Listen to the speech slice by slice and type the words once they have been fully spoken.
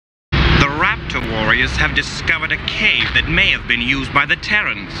Raptor warriors have discovered a cave that may have been used by the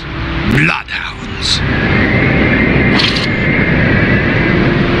Terrans. Bloodhounds.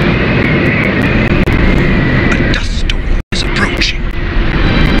 A dust storm is approaching.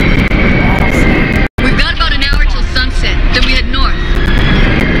 We've got about an hour till sunset, then we head north.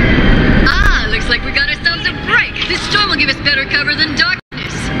 Ah, looks like we got ourselves a break. This storm will give us better cover than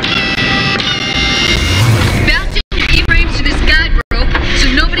darkness. Fasten your E-frames to this guide rope so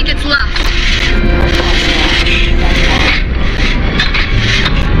nobody gets lost.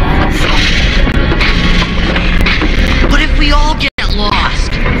 What if we all get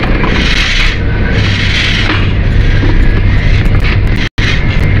lost?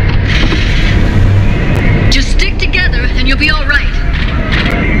 Just stick together and you'll be all right.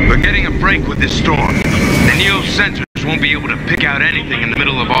 We're getting a break with this storm. The Neo's sensors won't be able to pick out anything in the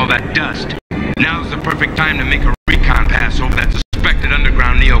middle of all that dust. Now's the perfect time to make a recon pass over that suspected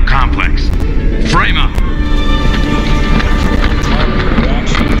underground Neo complex. Frame up!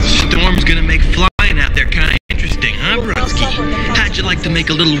 Storm's gonna make flying out there kinda interesting, huh, Brodsky? How'd you like to make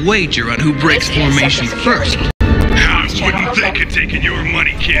a little wager on who breaks formation first? I wouldn't think of taking your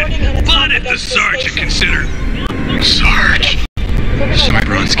money, kid. But if the Sergeant considered... Sarge? Sorry,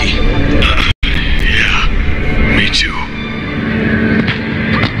 Bronsky. Yeah, me too.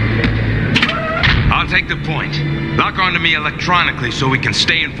 I'll take the point. Lock onto me electronically so we can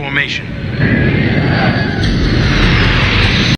stay in formation.